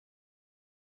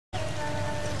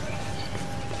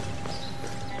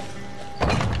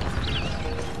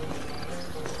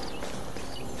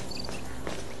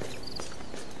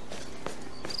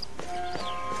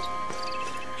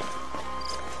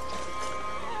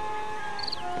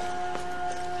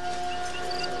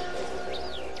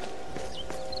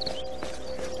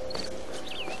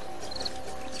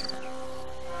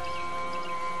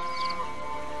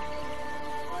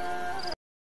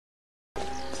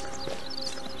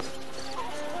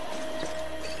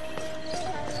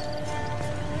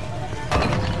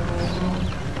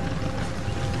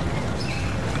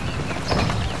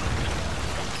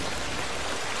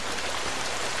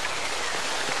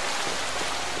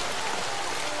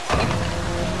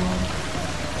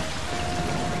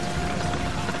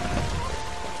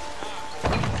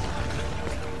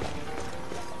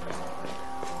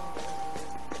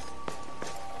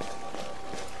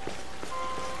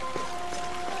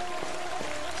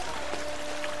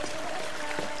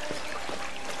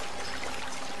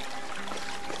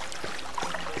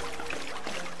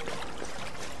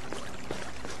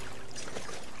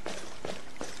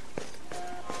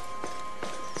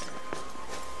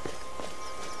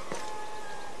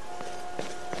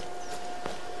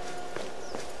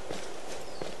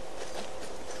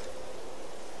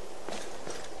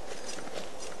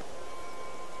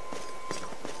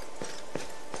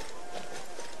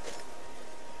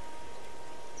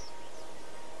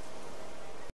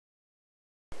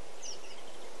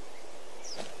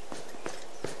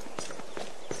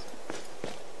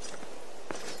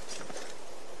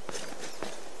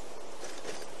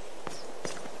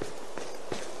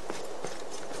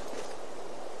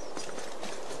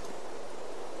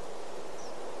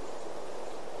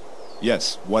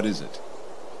Yes, what is it?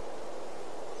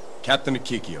 Captain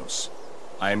Ekekios,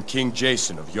 I am King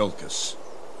Jason of Iolcus.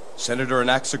 Senator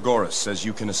Anaxagoras says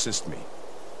you can assist me.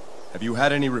 Have you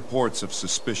had any reports of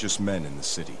suspicious men in the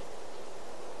city?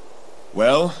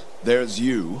 Well, there's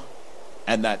you,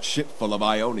 and that ship full of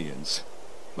Ionians.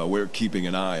 But we're keeping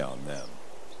an eye on them.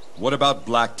 What about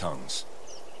Black Tongues?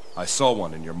 I saw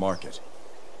one in your market.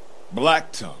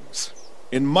 Black Tongues?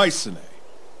 In MYCENAE?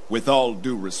 With all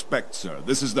due respect, sir,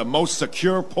 this is the most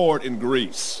secure port in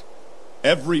Greece.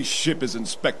 Every ship is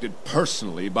inspected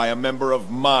personally by a member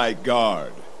of my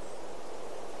guard.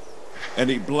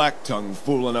 Any Black Tongue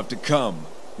fool enough to come,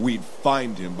 we'd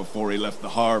find him before he left the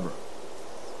harbor.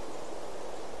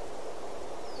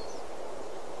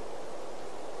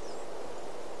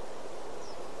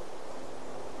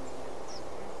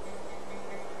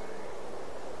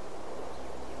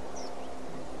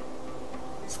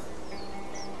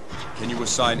 Can you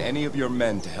assign any of your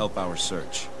men to help our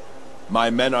search? My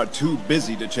men are too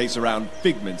busy to chase around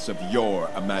figments of your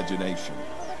imagination.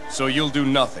 So you'll do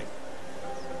nothing?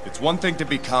 It's one thing to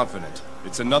be confident,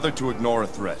 it's another to ignore a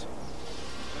threat.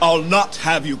 I'll not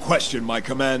have you question my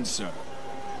command, sir.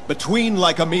 Between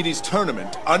Lycomedes'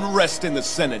 tournament, unrest in the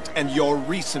Senate, and your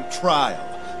recent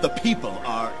trial, the people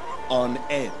are on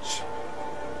edge.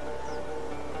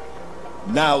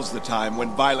 Now's the time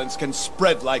when violence can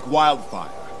spread like wildfire.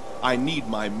 I need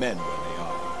my men where they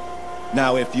are.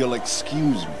 Now, if you'll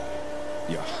excuse me,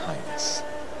 Your Highness.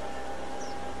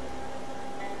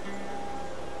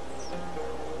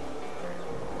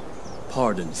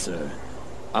 Pardon, sir.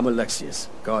 I'm Aleksius,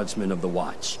 guardsman of the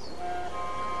watch.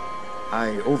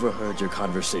 I overheard your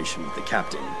conversation with the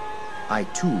captain. I,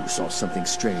 too, saw something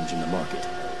strange in the market.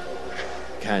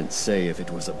 Can't say if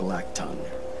it was a Black Tongue,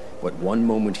 but one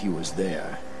moment he was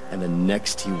there, and the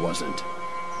next he wasn't.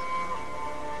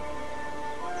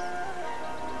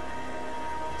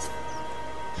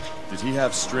 Did he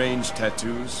have strange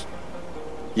tattoos?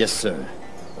 Yes, sir.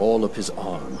 All up his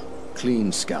arm.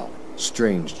 Clean scalp.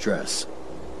 Strange dress.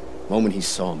 Moment he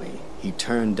saw me, he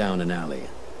turned down an alley.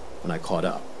 When I caught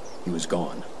up, he was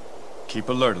gone. Keep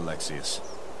alert, Aleksius.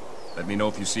 Let me know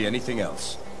if you see anything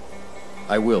else.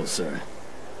 I will, sir.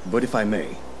 But if I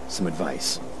may, some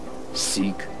advice.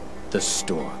 Seek the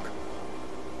Stork.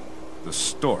 The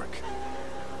Stork?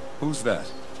 Who's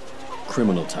that?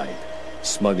 Criminal type.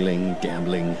 Smuggling,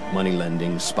 gambling, money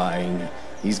lending, spying.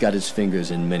 He's got his fingers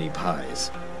in many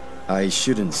pies. I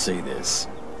shouldn't say this,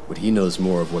 but he knows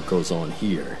more of what goes on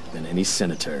here than any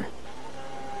senator.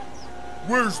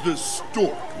 Where's this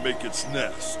stork make its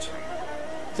nest?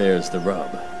 There's the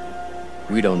rub.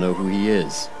 We don't know who he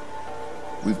is.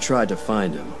 We've tried to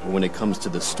find him, but when it comes to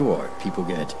the stork, people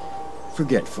get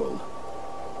forgetful.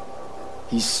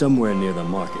 He's somewhere near the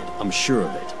market, I'm sure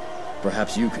of it.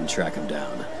 Perhaps you can track him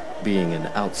down, being an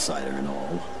outsider and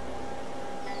all.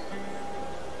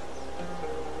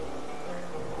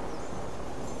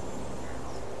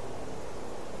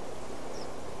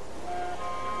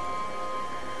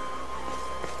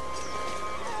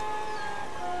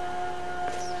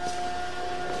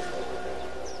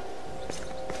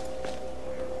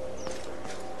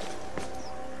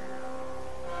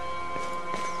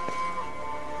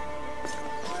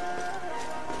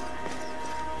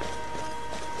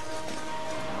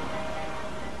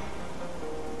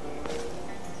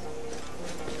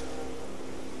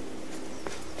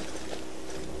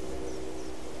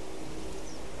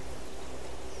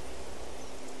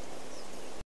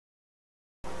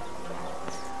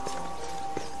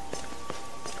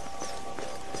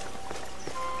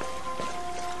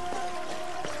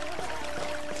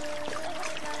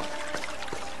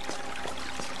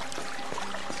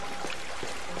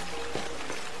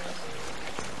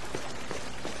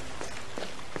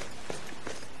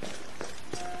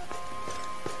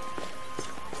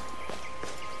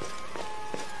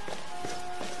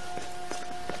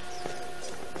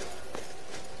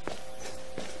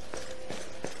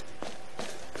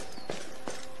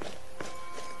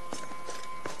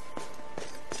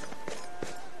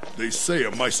 They say a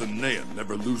MYCENAEan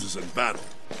never loses in battle.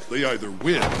 They either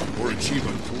win or achieve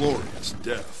a glorious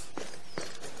death.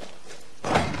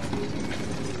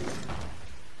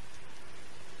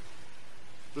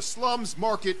 The slums,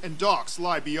 market, and docks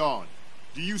lie beyond.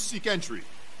 Do you seek entry?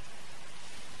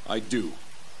 I do.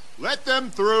 Let them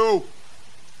through!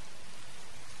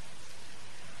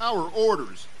 Our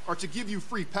orders are to give you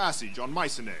free passage on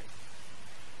MYCENAE.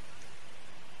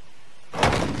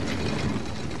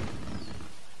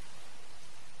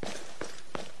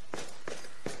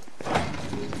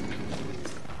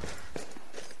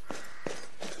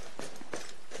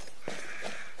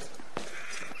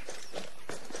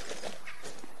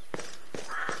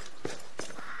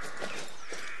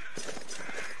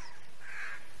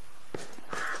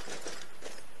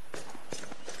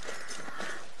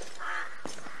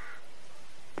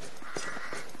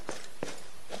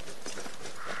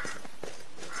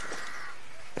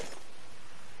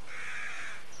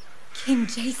 King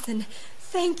Jason,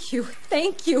 thank you,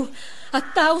 thank you.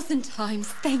 1,000 times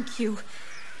thank you.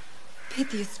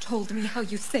 Pythos told me how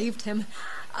you saved him.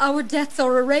 Our debts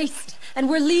are erased, and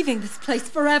we're leaving this place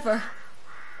forever.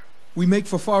 We make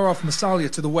for far-off Massalia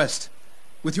to the west.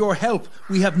 With your help,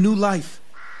 we have new life.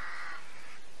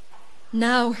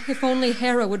 Now, if only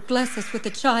Hera would bless us with a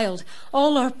child,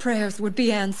 all our prayers would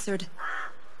be answered.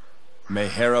 May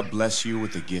Hera bless you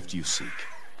with the gift you seek.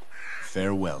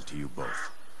 Farewell to you both.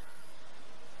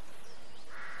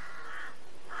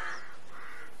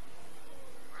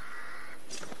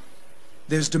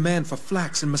 There's demand for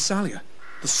flax in Massalia.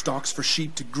 The stalks for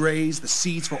sheep to graze, the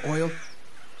seeds for oil.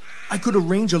 I could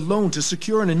arrange a loan to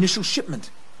secure an initial shipment.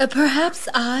 Perhaps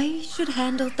I should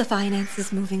handle the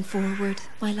finances moving forward,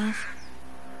 my love.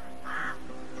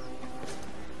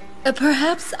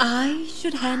 Perhaps I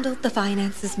should handle the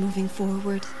finances moving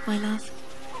forward, my love.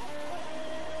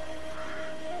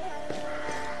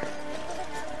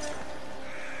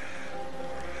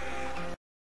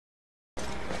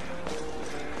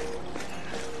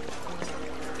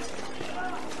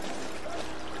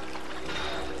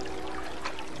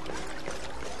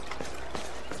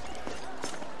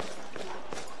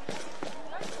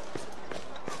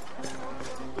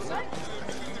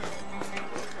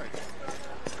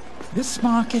 This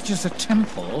market is a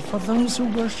temple for those who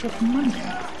worship money.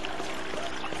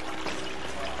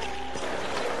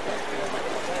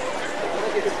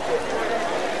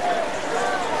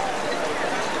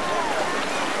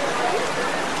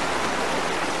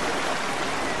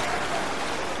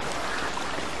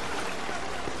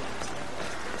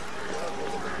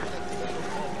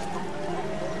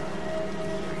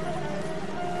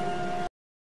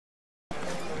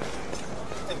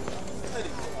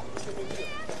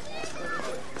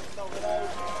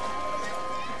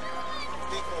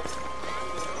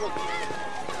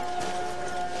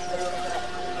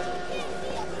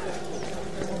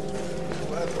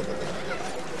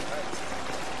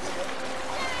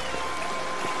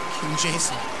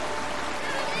 Jason,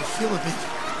 I feel a bit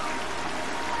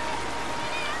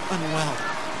unwell.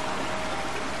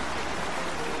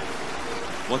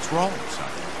 What's wrong, son?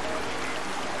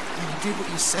 I did what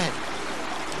you said.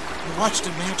 I watched a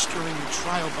match during the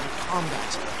trial by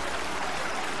combat.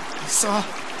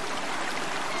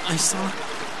 I saw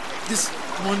this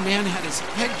one man had his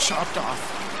head chopped off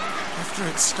after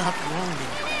it stopped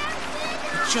rolling.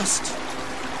 It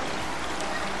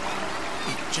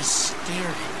just stared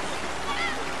at me.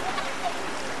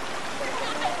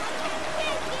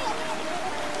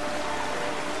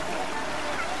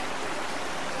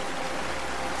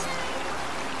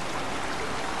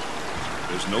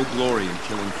 There's no glory in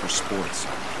killing for sport,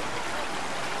 son.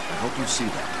 I hope you see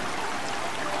that.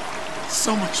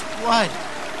 So much blood.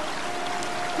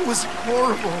 It was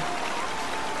horrible.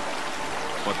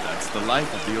 But that's the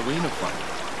life of the arena fight.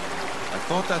 I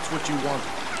thought that's what you wanted.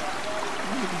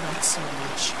 Maybe not so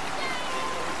much.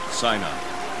 Sinon,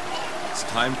 it's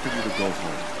time for you to go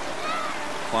home.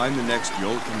 Find the next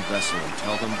Yolkan vessel and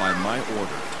tell them by my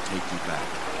order to take you back.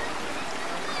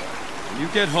 When you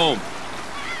get home,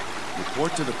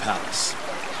 report to the palace.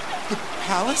 The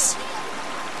palace?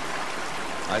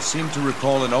 I seem to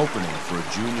recall an opening for a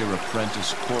junior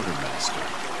apprentice quartermaster.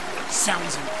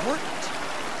 Sounds important.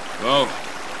 Oh,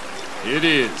 it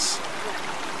is.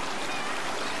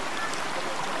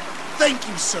 Thank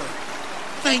you, sir.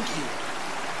 Thank you.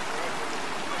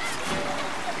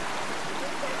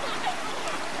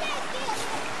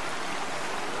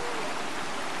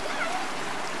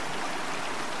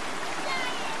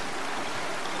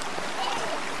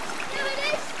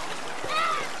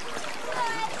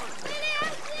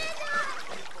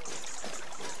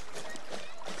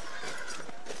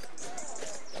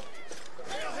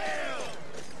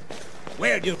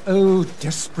 Oh,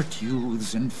 desperate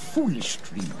youths and foolish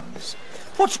dreamers,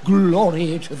 what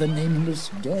glory to the nameless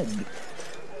dead!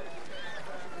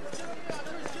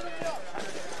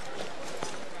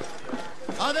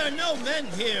 Are there no men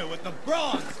here with the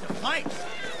bronze to fight?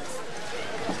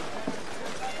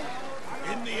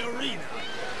 In the arena,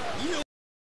 you...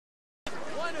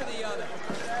 One or the other.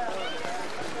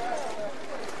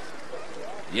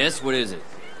 Yes, what is it?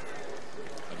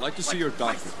 I'd like to see your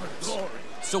documents.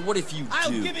 So what if you do?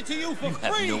 I'll give it to you for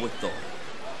free. You have no authority.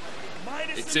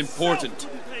 It's important.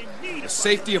 The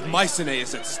safety of MYCENAE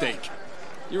is at stake.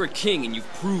 You're a king and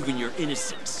you've proven your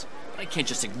innocence. I can't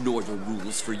just ignore the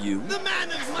rules for you. The man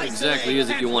of MYCENAE. What exactly is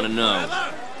it you want to know?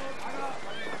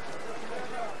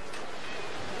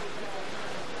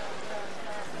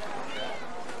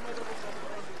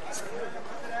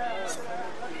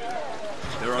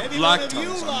 There are black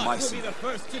tongues on MYCENAE.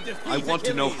 I want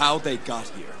to know how they got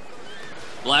here.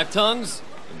 Black tongues?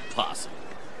 Impossible.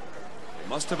 They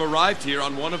must have arrived here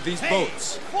on one of these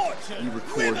boats. We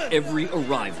record every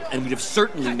arrival, and we'd have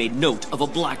certainly made note of a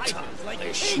black tongue, I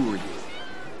assure you.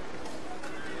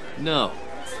 No,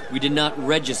 we did not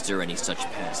register any such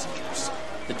passengers.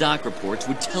 The dock reports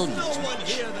would tell you as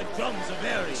much.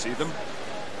 See them?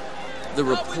 The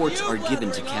reports are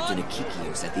given to Captain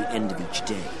Ekekios at the end of each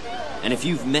day. And if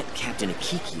you've met Captain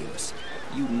Ekekios,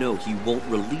 you know he won't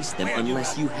release them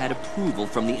unless you had approval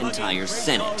from the entire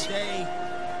Senate.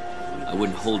 I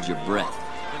wouldn't hold your breath.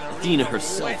 Athena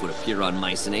herself would appear on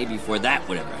MYCENAE before that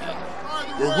would ever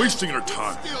happen. We're wasting our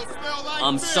time.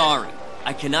 I'm sorry.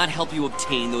 I cannot help you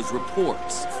obtain those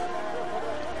reports.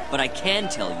 But I can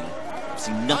tell you, I've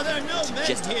seen nothing that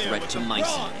suggests a threat to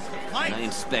MYCENAE. And I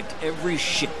inspect every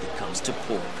ship that comes to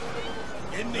port.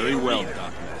 Very well,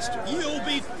 Dockmaster. You'll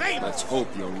be famous! Let's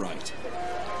hope you're right.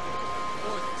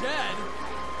 Or dead.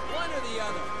 One or the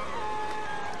other.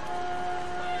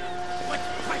 What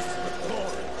price for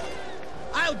glory?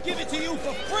 I'll give it to you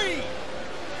for free!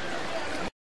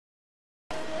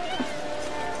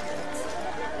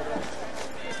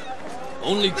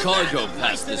 Only cargo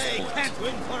past this MYCENAE point. can't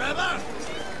win forever!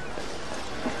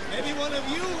 Maybe one of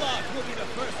you lot will be the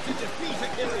first to defeat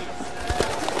Achilles.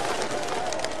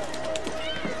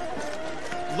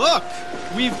 Look!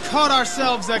 We've caught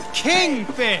ourselves a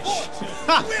kingfish!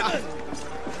 Women!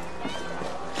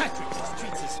 Patroclus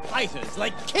treats his fighters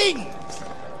like kings!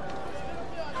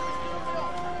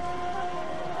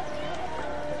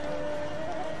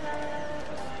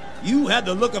 You had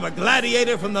the look of a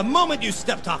gladiator from the moment you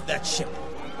stepped off that ship.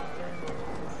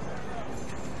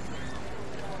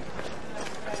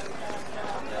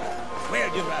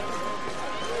 Where'd you rather go?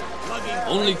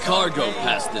 Only cargo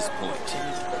past this point.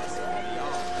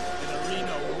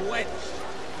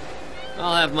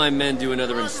 I'll have my men do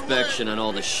another inspection on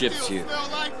all the ships here,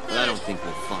 but I don't think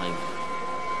we'll find them.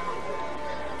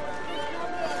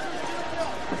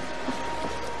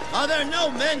 Are there no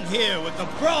men here with the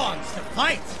brawns to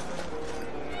fight?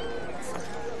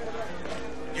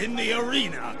 In the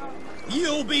arena,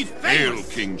 you'll be Hail,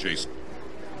 famous! King Jason.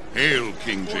 Hail,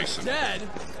 King Jason. Dead?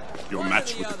 Your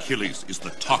match with Achilles is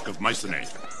the talk of MYCENAE.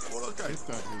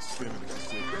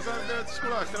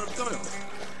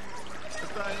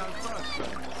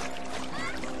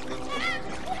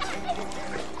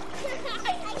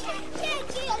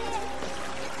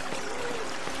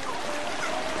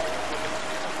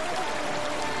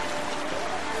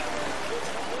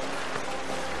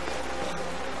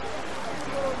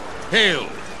 Hail,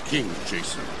 King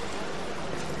Jason.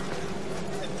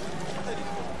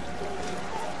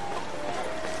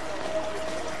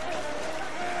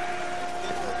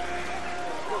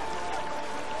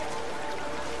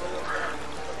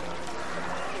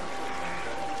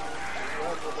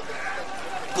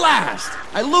 Blast!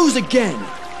 I lose again!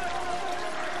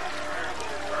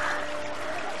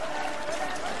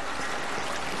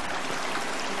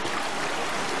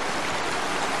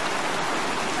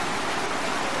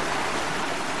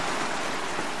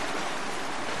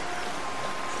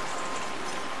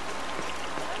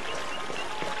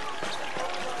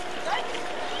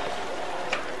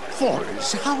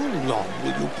 Forrest, how long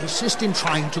will you persist in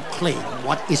trying to claim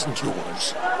what isn't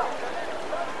yours?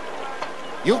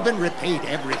 You've been repaid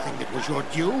everything that was your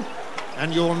due,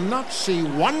 and you'll not see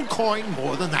one coin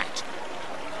more than that.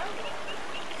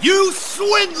 You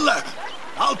swindler!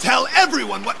 I'll tell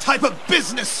everyone what type of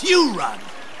business you run.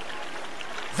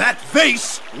 That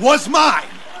vase was mine.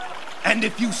 And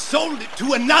if you sold it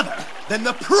to another, then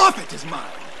the profit is mine.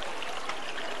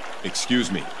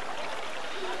 Excuse me.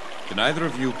 Can either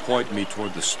of you point me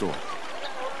toward the stork?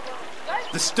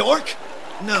 The stork?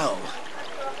 No.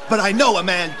 But I know a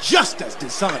man just as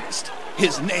dishonest.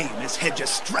 His name is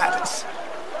Hegistratus.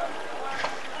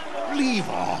 Leave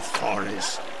off,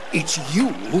 Forrest. It's you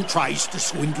who tries to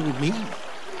swindle me.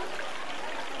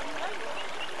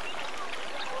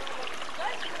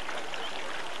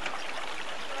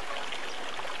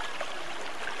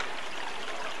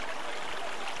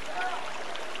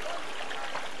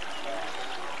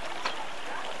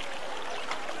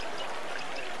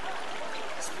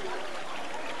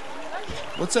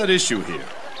 What's at issue here?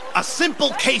 A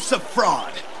simple case of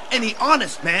fraud. Any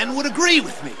honest man would agree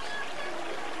with me.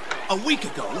 A week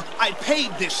ago, I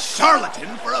paid this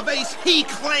charlatan for a vase he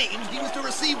claimed he was to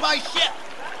receive by ship.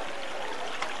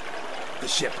 The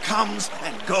ship comes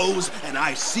and goes, and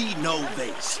I see no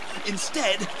vase.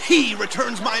 Instead, he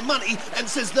returns my money and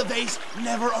says the vase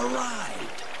never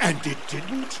arrived. And it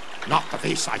didn't? Not the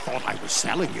vase I thought I was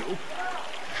selling you.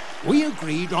 We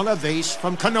agreed on a vase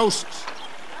from Knossos.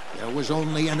 There was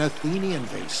only an Athenian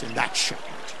vase in that shipment.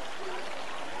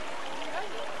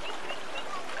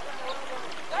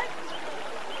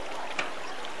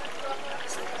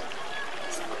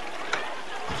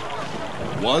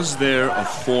 Was there a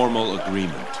formal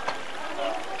agreement?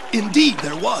 Indeed,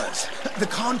 there was. The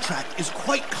contract is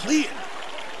quite clear.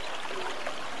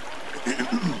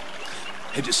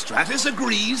 Hegistratus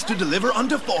agrees to deliver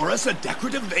unto Forus a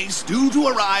decorative vase due to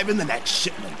arrive in the next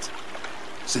shipment.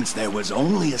 Since there was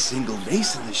only a single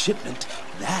vase in the shipment,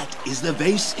 that is the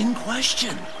vase in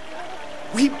question.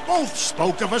 We both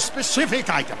spoke of a specific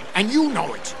item, and you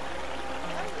know it.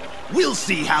 We'll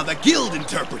see how the guild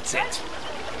interprets it.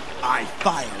 I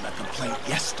filed a complaint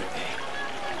yesterday.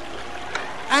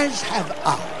 As have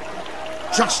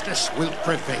I. Justice will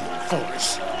prevail,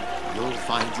 Forus. You'll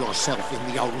find yourself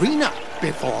in the arena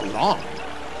before long.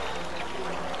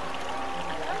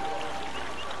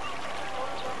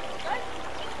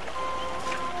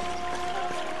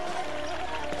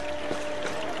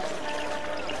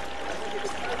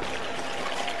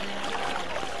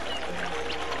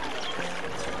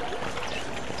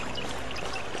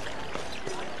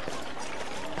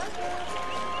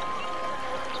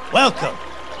 Welcome.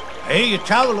 I hear you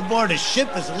travel aboard a ship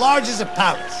as large as a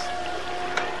palace.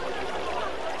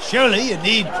 Surely you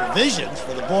need provisions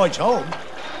for the voyage home.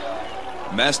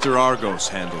 Master Argos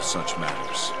handles such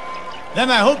matters. Then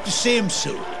I hope to see him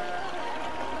soon.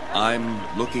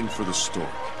 I'm looking for the stork.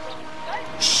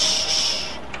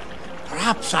 Shh.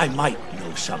 Perhaps I might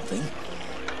know something.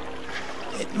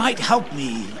 It might help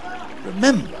me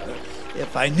remember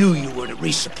if I knew you were to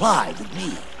resupply with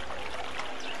me.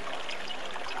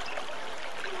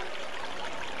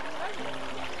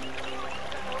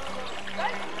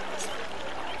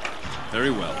 Very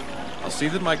well. I'll see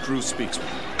that my crew speaks with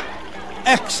you.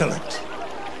 Excellent.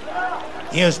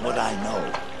 Here's what I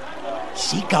know.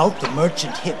 Seek out the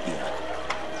merchant Hyppia.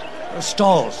 Her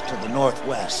stall's to the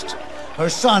northwest. Her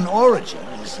son Origin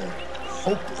is a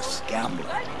hopeless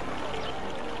gambler.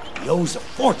 He owes a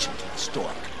fortune to the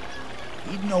stork.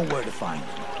 He'd know where to find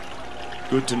him.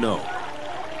 Good to know.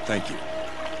 Thank you.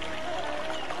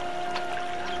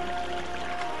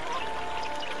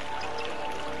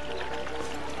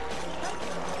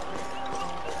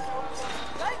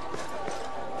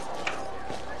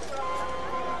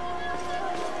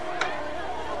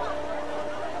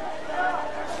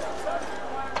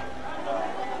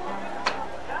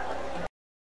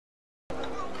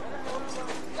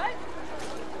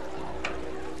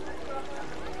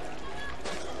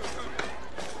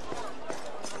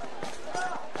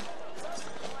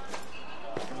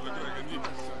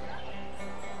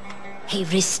 A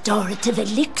restorative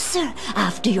elixir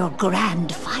after your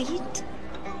grand fight.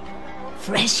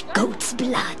 Fresh goat's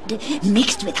blood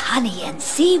mixed with honey and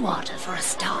seawater for a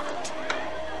start.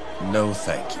 No,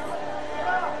 thank you.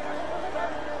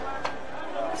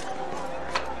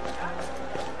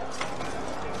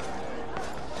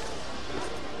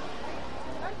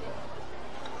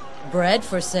 Bread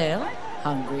for sale?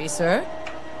 Hungry, sir?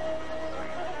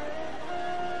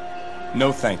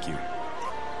 No, thank you.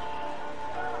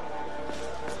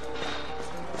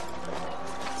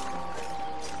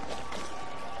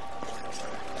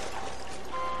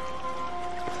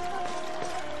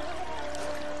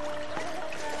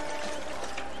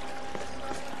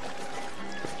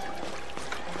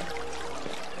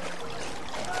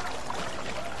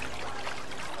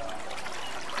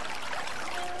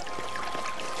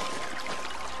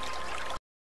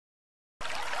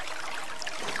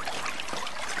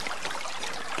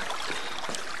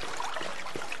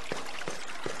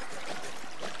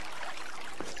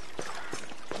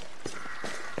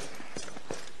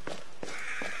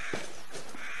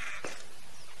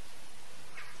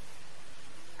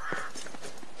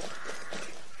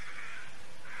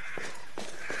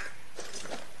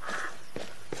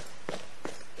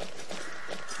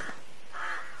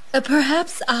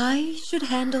 Perhaps I should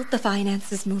handle the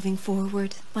finances moving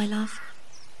forward, my love.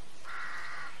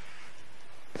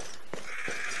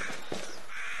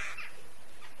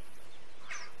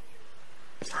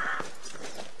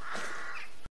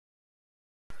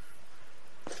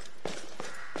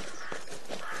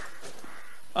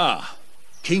 Ah,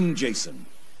 King Jason.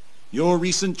 Your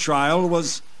recent trial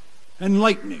was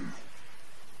enlightening.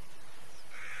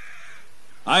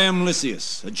 I am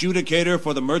Lysias, adjudicator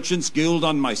for the Merchants Guild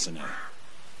on MYCENAE.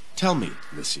 Tell me,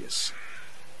 Lysias,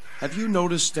 have you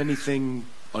noticed anything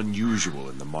unusual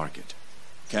in the market?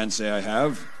 Can't say I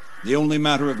have. The only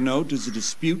matter of note is a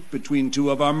dispute between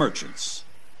two of our merchants.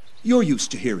 You're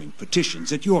used to hearing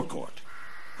petitions at your court.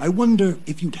 I wonder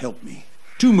if you'd help me.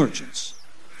 Two merchants,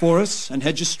 Forus and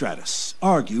Hegistratus,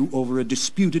 argue over a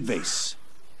disputed vase.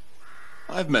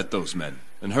 I've met those men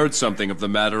and heard something of the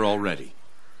matter already.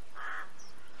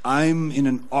 I'm in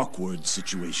an awkward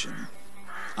situation.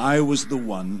 I was the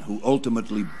one who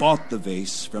ultimately bought the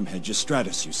vase from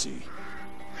Hegistratus, you see.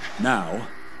 Now,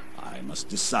 I must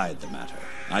decide the matter.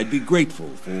 I'd be grateful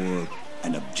for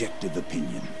an objective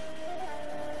opinion.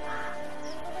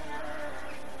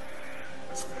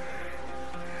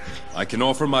 I can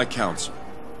offer my counsel,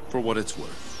 for what it's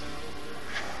worth.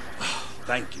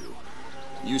 Thank you.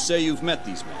 You say you've met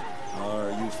these men.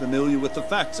 Are you familiar with the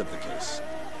facts of the case?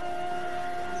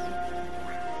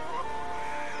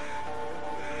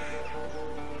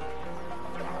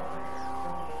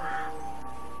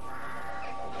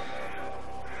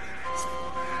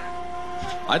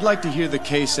 I'd like to hear the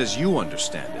case as you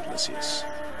understand it, Lysias.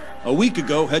 A week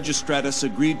ago, Hegistratus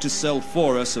agreed to sell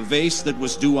for us a vase that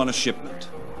was due on a shipment.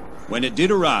 When it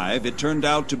did arrive, it turned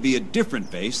out to be a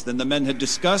different vase than the men had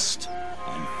discussed,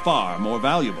 and far more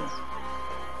valuable.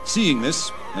 Seeing this,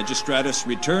 Hegistratus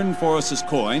returned Forrest's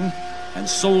coin and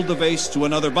sold the vase to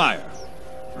another buyer,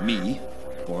 me,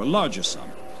 for a larger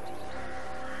sum.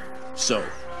 So,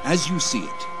 as you see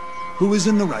it, who is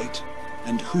in the right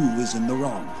and who is in the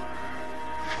wrong?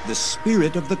 The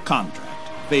spirit of the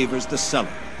contract favors the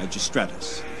seller,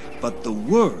 Hegistratus, but the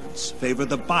words favor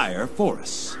the buyer,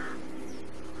 Forrest.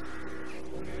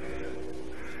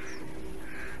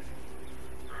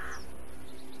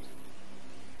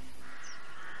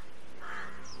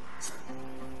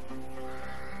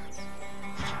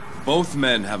 Both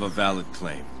men have a valid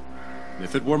claim.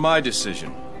 If it were my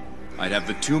decision, I'd have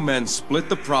the two men split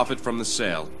the profit from the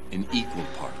sale in equal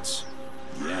parts.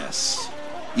 Yes.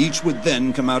 Each would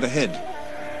then come out ahead.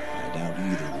 I doubt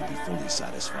either will be fully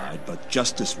satisfied, but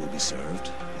justice will be served,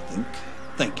 I think.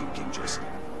 Thank you, King Jason.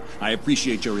 I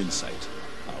appreciate your insight.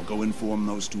 I'll go inform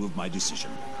those two of my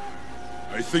decision.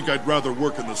 I think I'd rather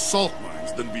work in the salt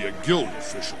mines than be a guild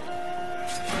official.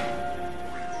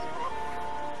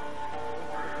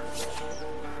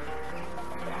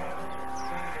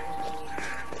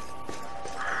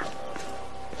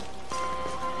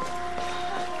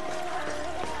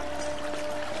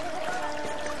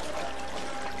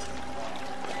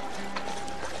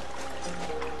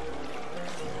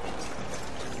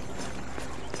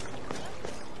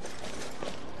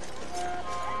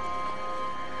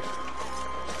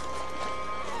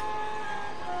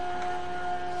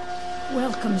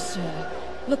 Welcome, sir.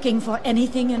 Looking for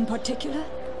anything in particular?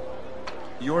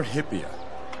 You're Hyppia,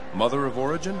 mother of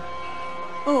Origin?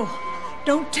 Oh,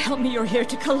 don't tell me you're here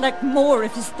to collect more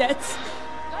of his debts.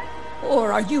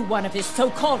 Or are you one of his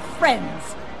so-called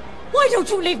friends? Why don't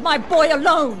you leave my boy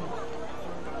alone?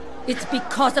 It's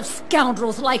because of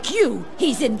scoundrels like you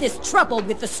he's in this trouble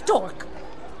with the stork.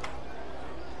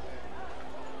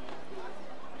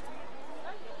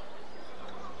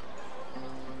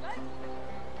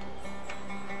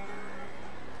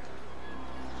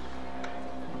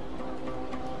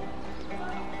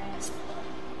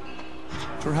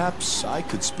 Perhaps I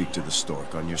could speak to the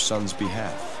stork on your son's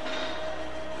behalf.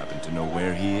 Happen to know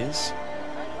where he is?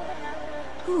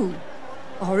 Who?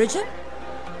 Origin?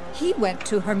 He went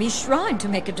to Hermes' shrine to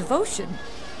make a devotion.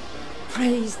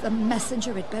 Praise the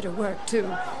messenger, it better work,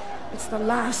 too. It's the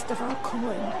last of our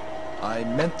coin. I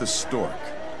meant the stork.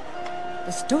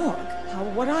 The stork? How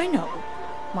would I know?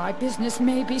 My business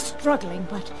may be struggling,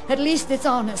 but at least it's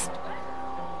honest.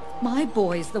 My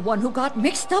boy's the one who got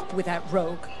mixed up with that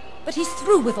rogue. But he's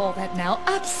through with all that now,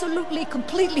 absolutely,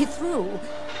 completely through.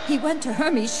 He went to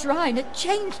Hermes' shrine, a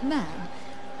changed man.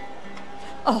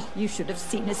 Oh, you should have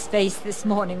seen his face this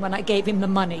morning when I gave him the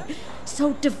money.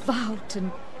 So devout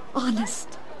and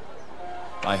honest.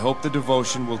 I hope the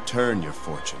devotion will turn your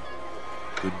fortune.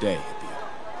 Good day.